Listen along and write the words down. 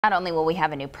Not only will we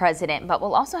have a new president, but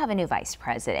we'll also have a new vice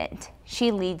president. She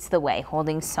leads the way,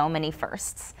 holding so many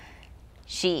firsts.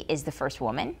 She is the first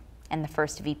woman and the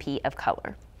first VP of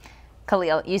color.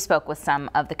 Khalil, you spoke with some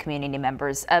of the community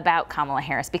members about Kamala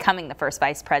Harris becoming the first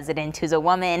vice president who's a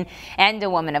woman and a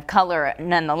woman of color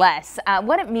nonetheless,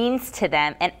 what it means to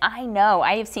them. And I know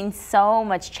I have seen so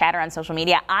much chatter on social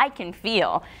media. I can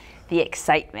feel the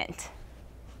excitement.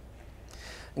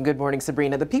 Good morning,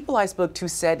 Sabrina. The people I spoke to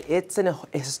said it's a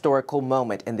historical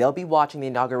moment, and they'll be watching the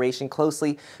inauguration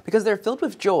closely because they're filled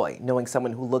with joy knowing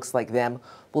someone who looks like them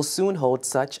will soon hold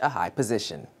such a high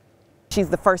position. She's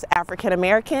the first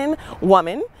African-American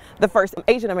woman, the first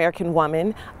Asian-American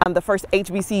woman, the first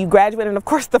HBCU graduate, and of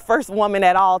course the first woman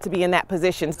at all to be in that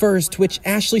position. First, which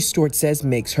Ashley Stewart says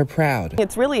makes her proud.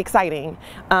 It's really exciting,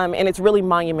 and it's really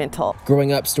monumental.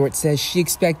 Growing up, Stewart says she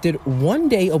expected one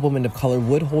day a woman of color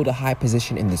would hold a high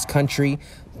position in this country,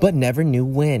 but never knew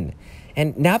when.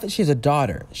 And now that she has a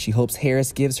daughter, she hopes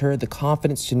Harris gives her the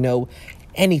confidence to know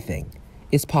anything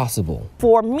is possible.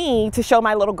 For me to show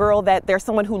my little girl that there's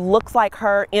someone who looks like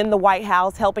her in the White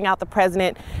House helping out the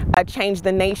president change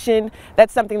the nation,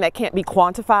 that's something that can't be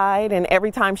quantified. And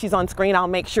every time she's on screen, I'll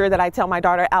make sure that I tell my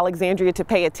daughter Alexandria to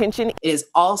pay attention. It is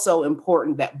also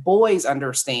important that boys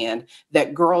understand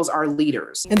that girls are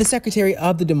leaders. And the secretary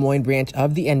of the Des Moines branch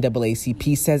of the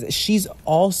NAACP says she's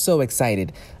also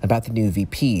excited about the new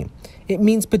VP. It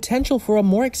means potential for a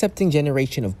more accepting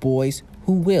generation of boys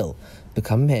who will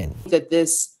become men. That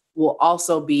this will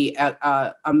also be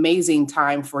an amazing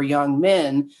time for young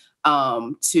men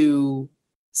to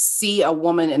see a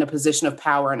woman in a position of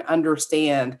power and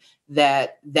understand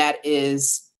that that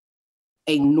is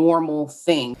a normal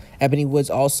thing. Ebony Woods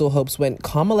also hopes when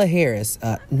Kamala Harris,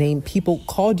 named people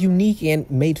called unique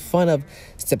and made fun of,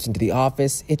 steps into the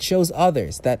office, it shows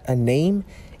others that a name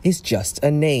is just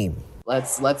a name.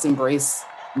 Let's embrace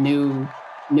new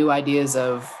ideas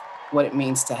of what it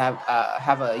means to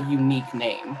have a unique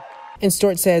name. And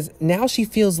Stewart says now she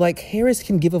feels like Harris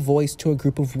can give a voice to a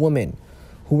group of women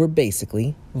who were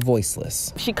basically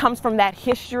voiceless. She comes from that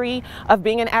history of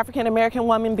being an African-American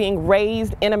woman, being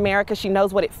raised in America. She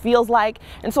knows what it feels like.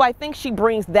 And so I think she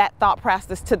brings that thought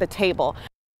process to the table.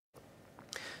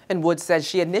 And Woods says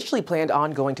she initially planned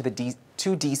on going to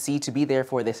D.C. to be there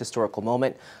for this historical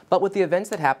moment, but with the events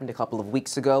that happened a couple of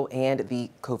weeks ago and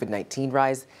the COVID-19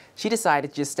 rise, she decided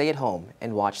to just stay at home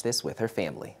and watch this with her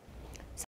family.